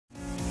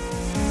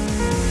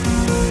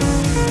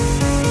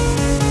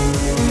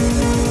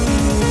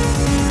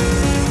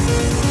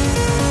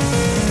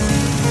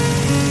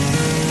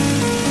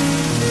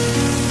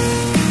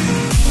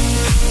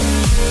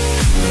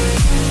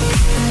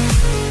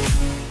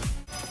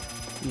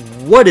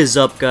What is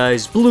up,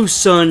 guys? Blue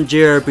Sun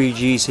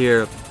JRPGs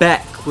here,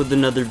 back with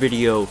another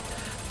video.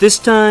 This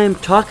time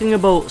talking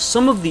about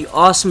some of the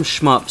awesome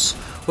shmups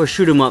or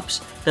shoot 'em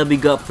ups that we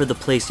got for the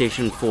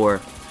PlayStation 4.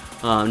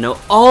 Now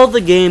all the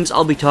games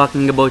I'll be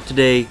talking about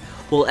today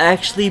will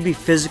actually be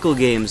physical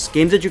games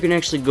that you can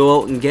actually go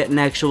out and get an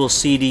actual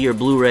CD or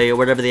Blu-ray or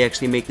whatever they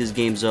actually make these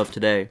games of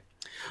today.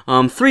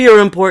 3 are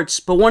imports,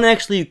 but 1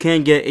 actually you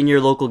can get in your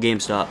local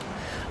GameStop.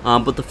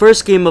 But the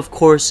first game, of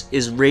course,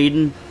 is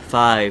Raiden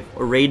V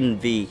or Raiden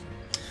V.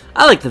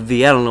 I like the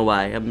V. I don't know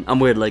why. I'm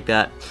weird like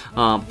that.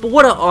 But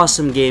what an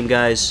awesome game,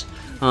 guys.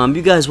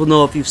 You guys will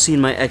know if you've seen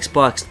my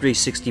Xbox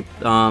 360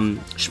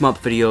 shmup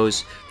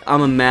videos.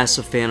 I'm a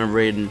massive fan of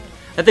Raiden.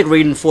 I think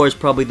Raiden 4 is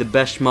probably the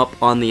best shmup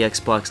on the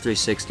Xbox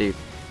 360.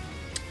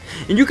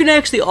 And you can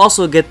actually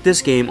also get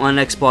this game on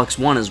Xbox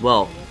One as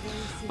well.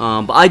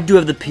 But I do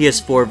have the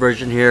PS4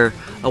 version here.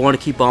 I want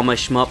to keep all my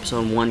shmups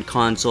on one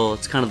console.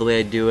 It's kind of the way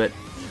I do it.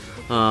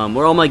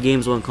 Or all my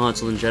games on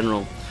console in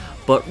general.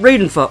 But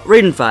Raiden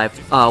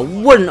 5,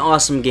 what an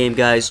awesome game,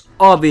 guys.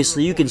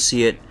 Obviously, you can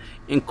see it.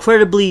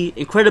 Incredibly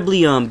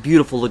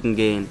beautiful looking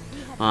game.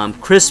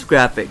 Crisp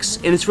graphics,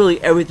 and it's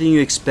really everything you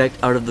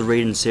expect out of the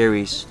Raiden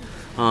series.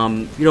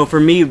 You know,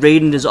 for me,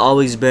 Raiden has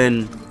always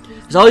been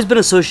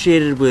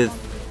associated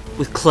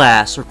with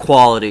class or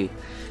quality,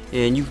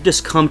 and you've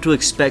just come to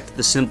expect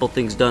the simple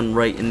things done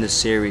right in this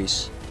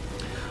series.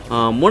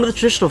 One of the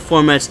traditional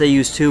formats they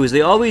use too is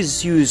they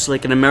always use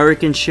like an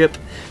American ship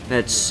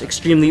that's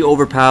extremely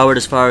overpowered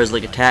as far as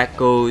like attack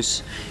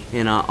goes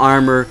and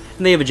armor,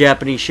 and they have a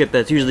Japanese ship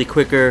that's usually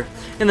quicker,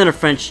 and then a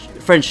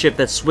French ship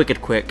that's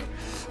wicked quick.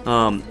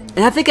 And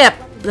I think that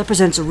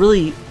presents a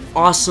really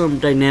awesome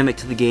dynamic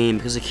to the game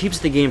because it keeps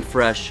the game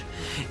fresh.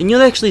 And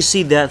you'll actually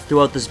see that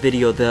throughout this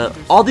video, that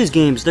all these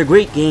games, they're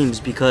great games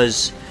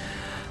because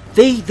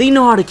they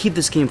know how to keep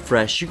this game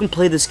fresh. You can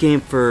play this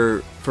game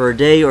for a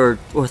day or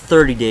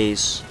 30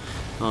 days,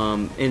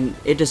 and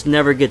it just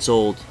never gets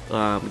old.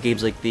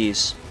 Games like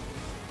these,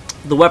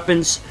 the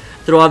weapons,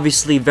 they're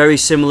obviously very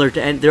similar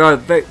to, they're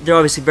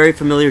obviously very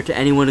familiar to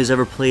anyone who's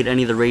ever played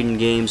any of the Raiden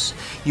games.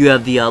 You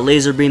have the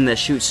laser beam that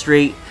shoots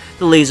straight,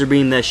 the laser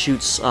beam that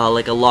shoots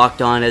like a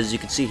locked on, as you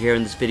can see here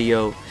in this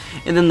video,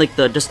 and then like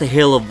just the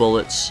hail of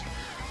bullets.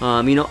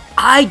 You know,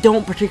 I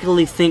don't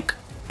particularly think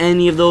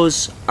any of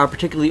those are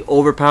particularly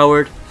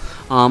overpowered.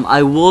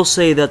 I will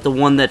say that the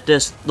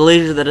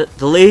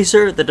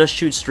laser that does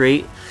shoot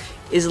straight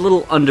is a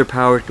little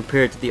underpowered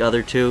compared to the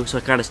other two, so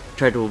I kind of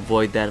try to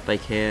avoid that if I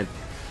can.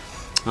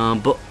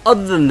 But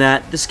other than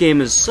that, this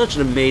game is such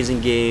an amazing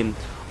game.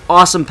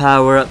 Awesome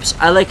power-ups.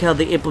 I like how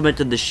they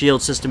implemented the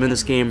shield system in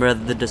this game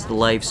rather than just the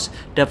lives.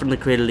 Definitely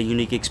created a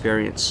unique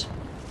experience.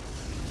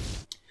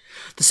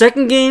 The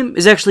second game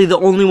is actually the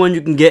only one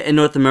you can get in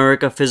North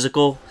America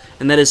physical,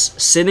 and that is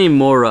Sine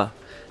Mora.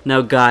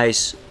 Now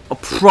guys,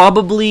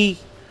 probably,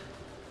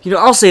 you know,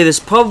 I'll say this,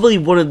 probably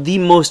one of the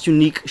most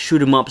unique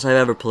shoot 'em ups I've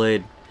ever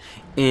played,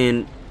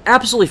 and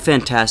absolutely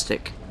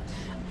fantastic.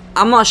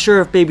 I'm not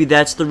sure if maybe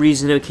that's the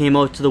reason it came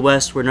out to the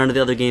West where none of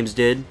the other games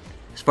did,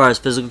 as far as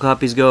physical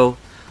copies go,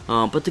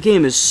 but the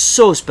game is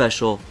so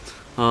special.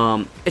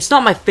 It's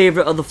not my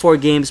favorite of the 4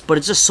 games, but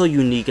it's just so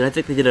unique, and I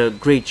think they did a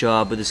great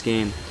job with this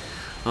game.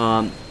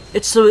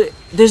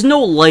 There's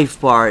no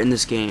life bar in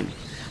this game.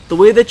 The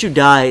way that you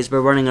die is by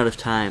running out of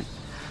time.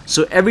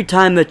 So every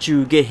time that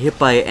you get hit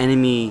by an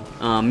enemy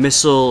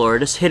missile or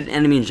just hit an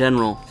enemy in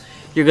general,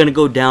 you're gonna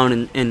go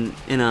down in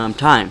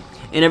time.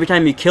 And every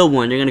time you kill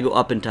one, you're gonna go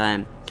up in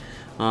time.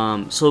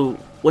 So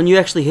when you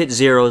actually hit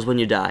 0 is when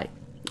you die,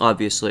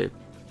 obviously.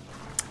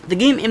 The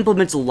game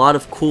implements a lot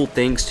of cool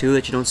things too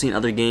that you don't see in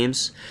other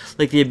games,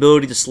 like the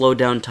ability to slow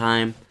down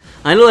time.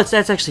 I know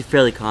that's actually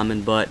fairly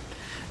common, but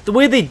the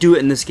way they do it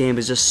in this game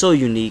is just so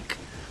unique.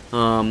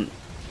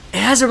 It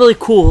has a really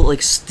cool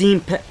like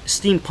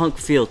steampunk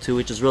feel too,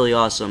 which is really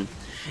awesome.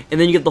 And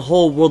then you get the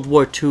whole World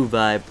War II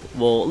vibe.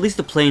 Well, at least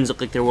the planes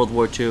look like they're World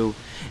War II.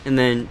 And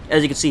then,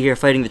 as you can see here,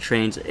 fighting the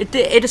trains, it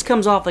just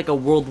comes off like a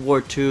World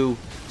War II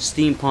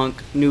steampunk,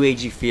 new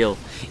agey feel,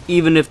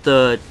 even if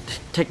the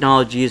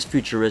technology is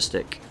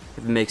futuristic,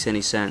 if it makes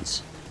any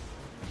sense.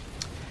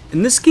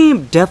 And this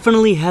game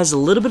definitely has a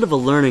little bit of a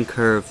learning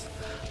curve.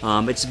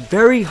 It's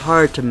very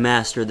hard to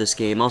master this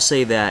game, I'll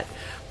say that.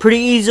 Pretty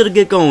easy to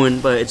get going,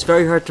 but it's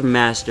very hard to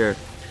master.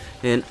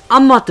 And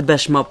I'm not the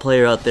best shmup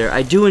player out there.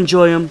 I do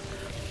enjoy them,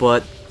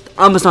 but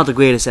I'm just not the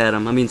greatest at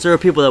them. I mean, there are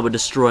people that would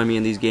destroy me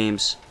in these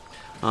games.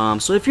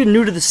 So if you're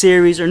new to the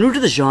series or new to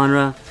the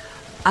genre,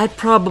 I'd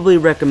probably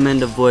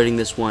recommend avoiding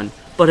this one.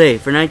 But hey,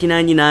 for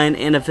 $19.99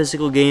 and a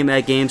physical game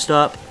at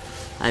GameStop,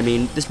 I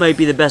mean, this might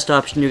be the best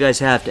option you guys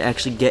have to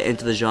actually get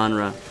into the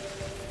genre.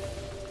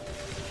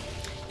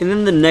 And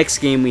then the next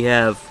game we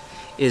have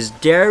is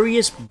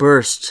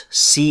Dariusburst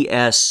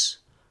CS.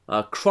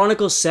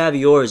 Chronicle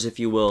Saviors, if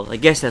you will. I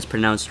guess that's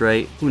pronounced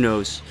right. Who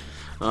knows?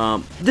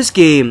 This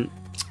game,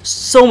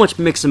 so much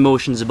mixed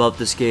emotions about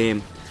this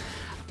game.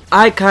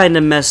 I kind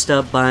of messed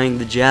up buying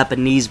the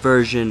Japanese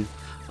version.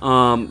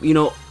 You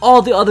know,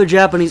 all the other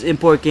Japanese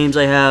import games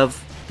I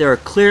have, there are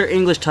clear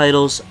English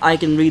titles. I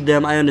can read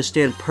them. I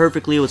understand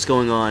perfectly what's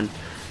going on.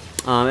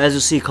 As you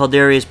see,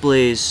 Caldrius,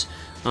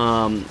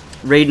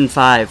 Raiden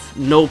V,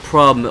 no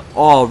problem at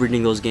all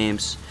reading those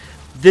games.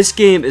 This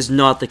game is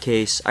not the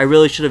case. I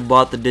really should have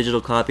bought the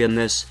digital copy on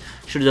this.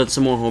 Should have done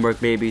some more homework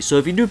maybe. So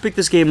if you do pick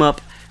this game up,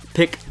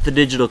 pick the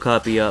digital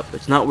copy up.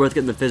 It's not worth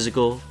getting the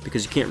physical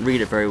because you can't read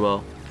it very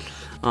well.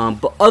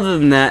 But other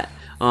than that,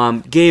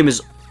 game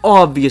is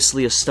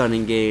obviously a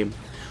stunning game.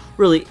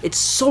 Really, it's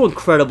so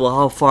incredible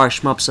how far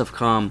shmups have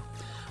come.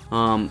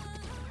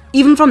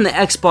 Even from the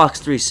Xbox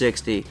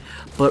 360.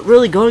 But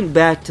really going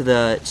back to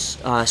the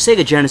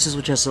Sega Genesis,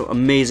 which has some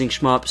amazing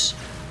shmups.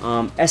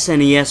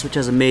 SNES, which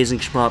has amazing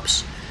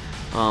shmups.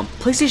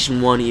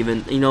 PlayStation 1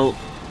 even, you know,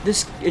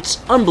 it's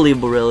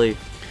unbelievable really.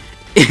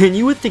 And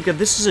you would think that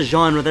this is a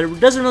genre that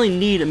doesn't really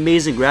need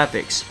amazing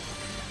graphics.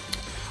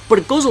 But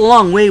it goes a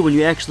long way when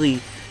you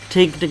actually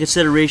take into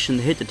consideration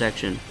the hit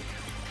detection.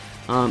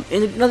 And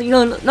you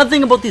know,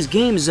 nothing about these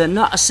games is that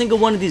not a single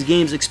one of these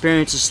games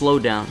experiences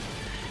slowdown.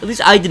 At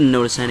least I didn't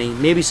notice any.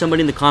 Maybe somebody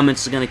in the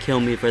comments is going to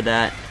kill me for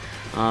that.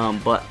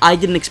 But I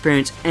didn't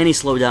experience any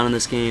slowdown in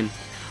this game.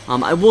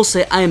 I will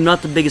say I am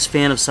not the biggest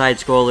fan of side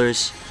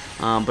scrollers,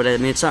 but I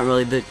mean it's not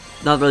really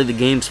the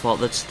game's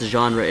fault. That's the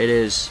genre it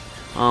is.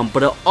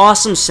 But an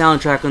awesome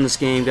soundtrack on this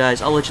game,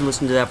 guys. I'll let you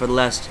listen to that for the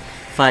last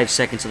 5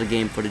 seconds of the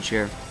game footage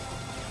here.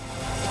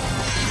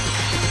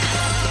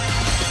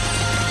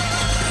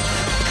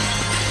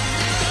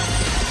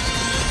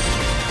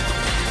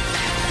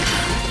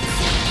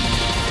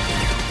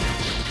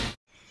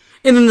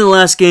 And then the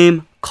last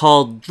game,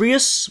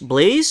 Caldrius?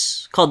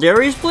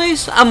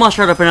 I'm not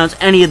sure how to pronounce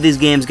any of these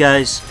games,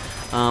 guys.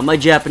 My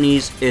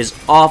Japanese is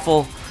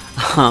awful,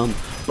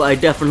 but I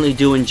definitely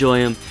do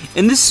enjoy them.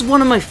 And this is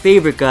one of my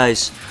favorite,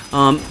 guys.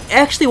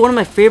 Actually, one of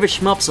my favorite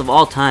shmups of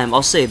all time.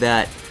 I'll say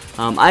that.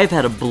 I've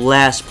had a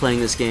blast playing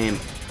this game.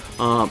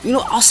 You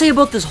know, I'll say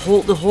about the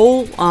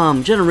whole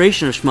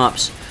generation of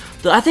shmups.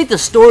 I think the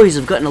stories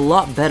have gotten a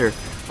lot better.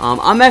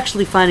 I'm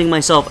actually finding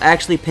myself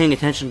actually paying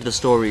attention to the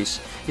stories.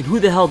 And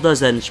who the hell does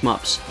that in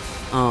shmups?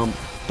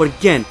 But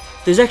again,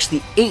 there's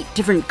actually 8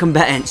 different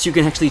combatants you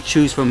can actually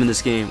choose from in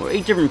this game, or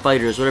 8 different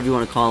fighters, whatever you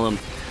want to call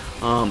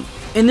them.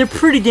 And they're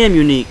pretty damn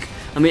unique.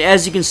 I mean,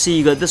 as you can see,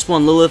 you got this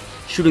one, Lilith,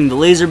 shooting the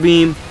laser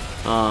beam.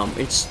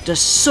 It's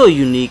just so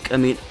unique. I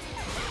mean,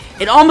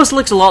 it almost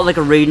looks a lot like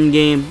a Raiden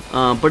game,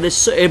 but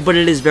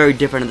it is very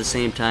different at the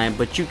same time.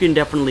 But you can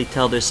definitely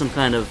tell there's some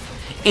kind of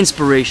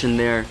inspiration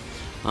there.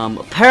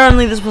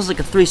 Apparently, this was like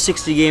a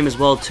 360 game as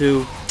well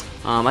too.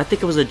 I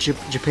think it was a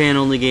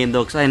Japan-only game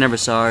though, because I never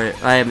saw it.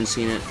 I haven't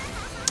seen it.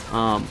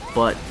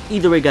 But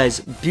either way, guys,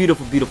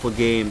 beautiful, beautiful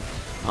game.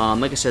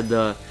 Like I said,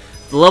 the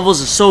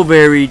levels are so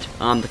varied.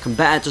 The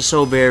combatants are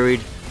so varied.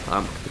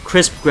 The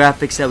crisp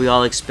graphics that we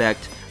all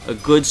expect. A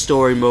good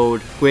story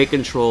mode. Great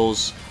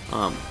controls.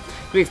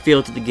 Great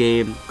feel to the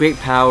game. Great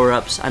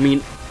power-ups. I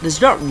mean, there's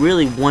not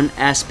really one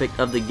aspect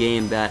of the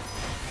game that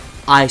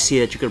I see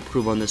that you could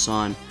improve on this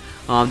on.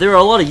 There are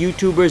a lot of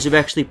YouTubers who've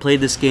actually played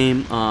this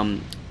game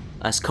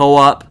as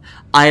co-op.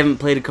 I haven't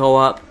played a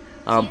co-op,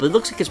 but it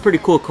looks like it's pretty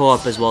cool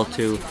co-op as well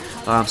too.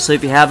 So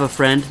if you have a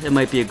friend, it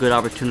might be a good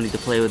opportunity to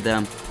play with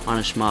them on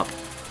a shmup.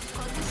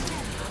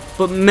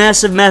 But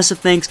massive, massive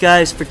thanks,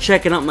 guys, for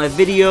checking out my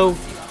video.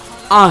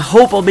 I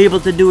hope I'll be able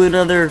to do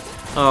another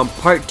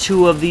part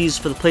 2 of these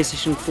for the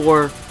PlayStation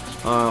 4.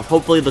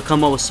 Hopefully they'll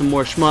come out with some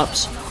more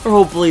shmups, or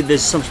hopefully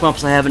there's some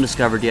shmups I haven't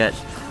discovered yet.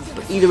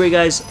 But either way,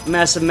 guys,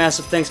 massive,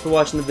 massive thanks for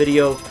watching the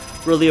video.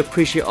 Really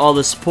appreciate all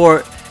the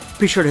support.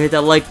 Be sure to hit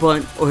that like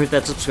button or hit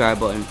that subscribe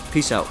button.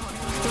 Peace out.